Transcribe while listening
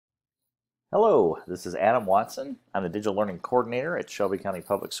Hello, this is Adam Watson. I'm the Digital Learning Coordinator at Shelby County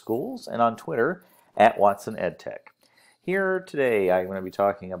Public Schools and on Twitter at Watson EdTech. Here today I'm going to be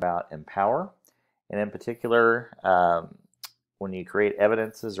talking about Empower, and in particular when you create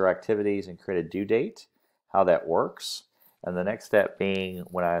evidences or activities and create a due date, how that works, and the next step being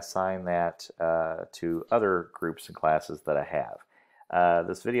when I assign that to other groups and classes that I have.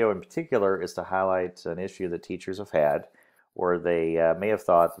 This video in particular is to highlight an issue that teachers have had where they may have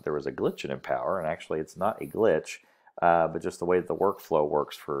thought that there was a glitch in Empower, and actually it's not a glitch, but just the way that the workflow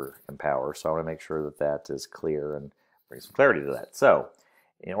works for Empower. So I want to make sure that that is clear and bring some clarity to that. So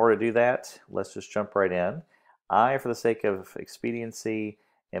in order to do that, let's just jump right in. I, for the sake of expediency,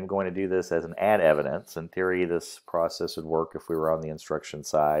 am going to do this as an add evidence. In theory, this process would work if we were on the instruction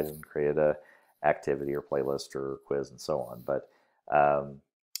side and created a activity or playlist or quiz and so on. But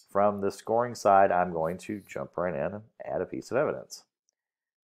from the scoring side, I'm going to jump right in and add a piece of evidence.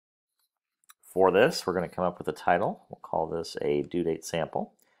 For this, we're going to come up with a title. We'll call this a due date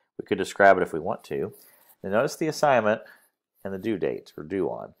sample. We could describe it if we want to. Now notice the assignment and the due date, or due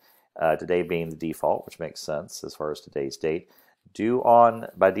on. Today being the default, which makes sense as far as today's date. Due on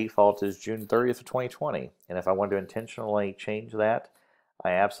by default is June 30th of 2020. And if I wanted to intentionally change that,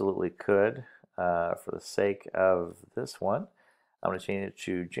 I absolutely could. For the sake of this one, I'm going to change it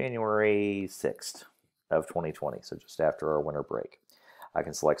to January 6th of 2020, so just after our winter break. I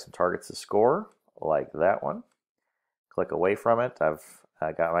can select some targets to score, like that one. Click away from it. I've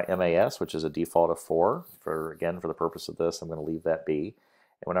got my MAS, which is a default of 4. Again, for the purpose of this, I'm going to leave that be.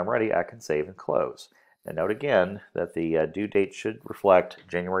 And when I'm ready, I can save and close. And note again that the due date should reflect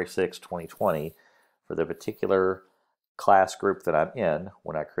January 6, 2020 for the particular class group that I'm in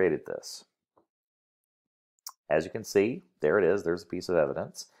when I created this. As you can see, there it is. There's a piece of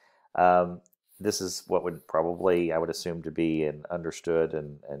evidence. This is what would probably, I would assume, to be an understood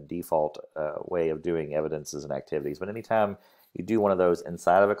and default way of doing evidences and activities. But anytime you do one of those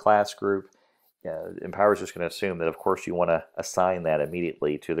inside of a class group, Empower is just going to assume that, of course, you want to assign that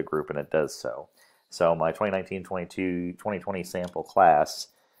immediately to the group, and it does so. So my 2019-2020 sample class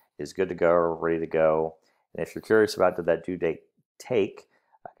is good to go, ready to go. And if you're curious about did that due date take,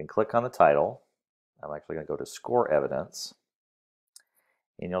 I can click on the title. I'm actually going to go to Score Evidence.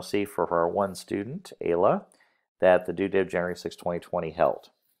 And you'll see for our one student, Ayla, that the due date of January 6, 2020 held.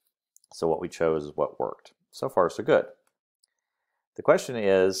 So what we chose is what worked. So far, so good. The question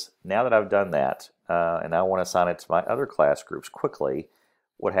is, now that I've done that, and I want to assign it to my other class groups quickly,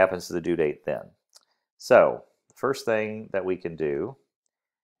 what happens to the due date then? So the first thing that we can do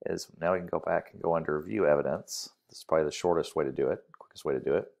is, now we can go back and go under View Evidence. This is probably the shortest way to do it, quickest way to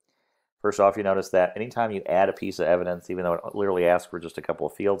do it. First off, you notice that anytime you add a piece of evidence, even though it literally asks for just a couple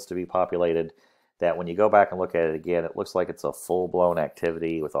of fields to be populated, that when you go back and look at it again, it looks like it's a full-blown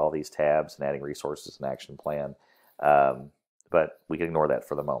activity with all these tabs and adding resources and action plan. But we can ignore that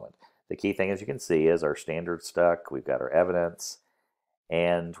for the moment. The key thing, as you can see, is our standard stuck. We've got our evidence,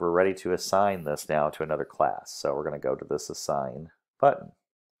 and we're ready to assign this now to another class. So we're going to go to this Assign button.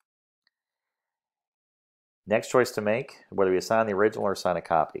 Next choice to make, whether we assign the original or assign a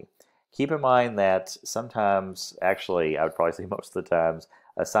copy. Keep in mind that sometimes, actually, I would probably say most of the times,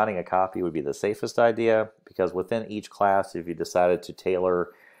 assigning a copy would be the safest idea, because within each class, if you decided to tailor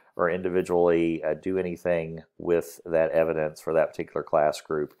or individually do anything with that evidence for that particular class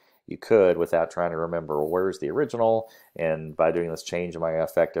group, you could without trying to remember, well, where's the original, and by doing this change, it might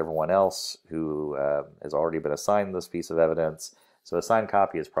affect everyone else who has already been assigned this piece of evidence. So assign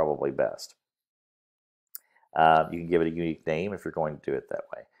copy is probably best. You can give it a unique name if you're going to do it that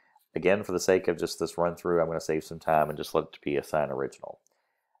way. Again, for the sake of just this run through, I'm going to save some time and just let it be assigned original.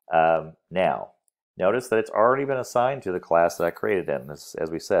 Now, notice that it's already been assigned to the class that I created in. As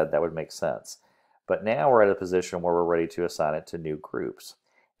we said, that would make sense. But now we're at a position where we're ready to assign it to new groups.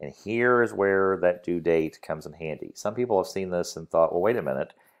 And here is where that due date comes in handy. Some people have seen this and thought, well, wait a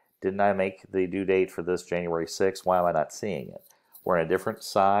minute, didn't I make the due date for this January 6th? Why am I not seeing it? We're in a different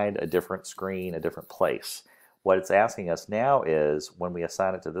side, a different screen, a different place. What it's asking us now is, when we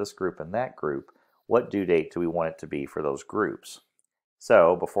assign it to this group and that group, what due date do we want it to be for those groups?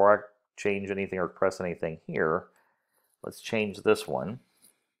 So before I change anything or press anything here, let's change this one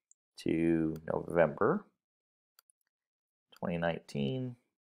to November 2019,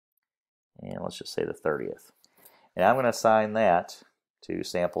 and let's just say the 30th. And I'm going to assign that to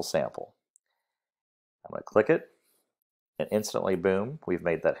sample sample. I'm going to click it, and instantly, boom, we've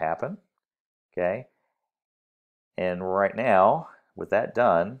made that happen. Okay. And right now, with that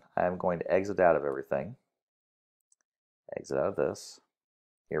done, I'm going to exit out of everything. Exit out of this.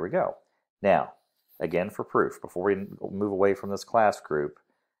 Here we go. Now, again for proof, before we move away from this class group,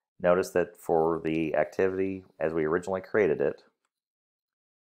 Notice that for the activity as we originally created it,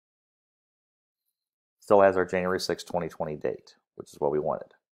 still has our January 6, 2020 date, which is what we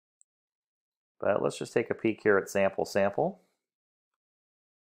wanted. But let's just take a peek here at sample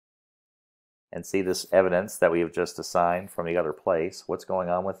and see this evidence that we have just assigned from the other place. What's going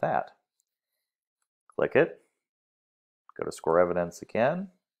on with that? Click it, go to score evidence again,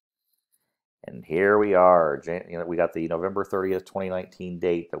 and here we are. We got the November 30th, 2019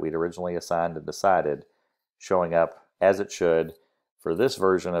 date that we'd originally assigned and decided showing up as it should for this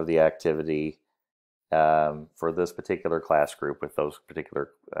version of the activity for this particular class group with those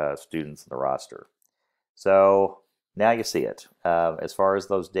particular students in the roster. So now you see it. As far as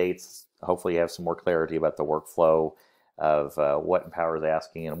those dates, hopefully you have some more clarity about the workflow of what Empower is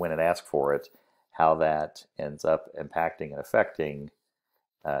asking and when it asks for it, how that ends up impacting and affecting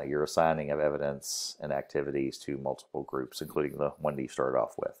your assigning of evidence and activities to multiple groups, including the one that you started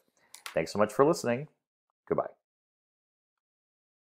off with. Thanks so much for listening. Goodbye.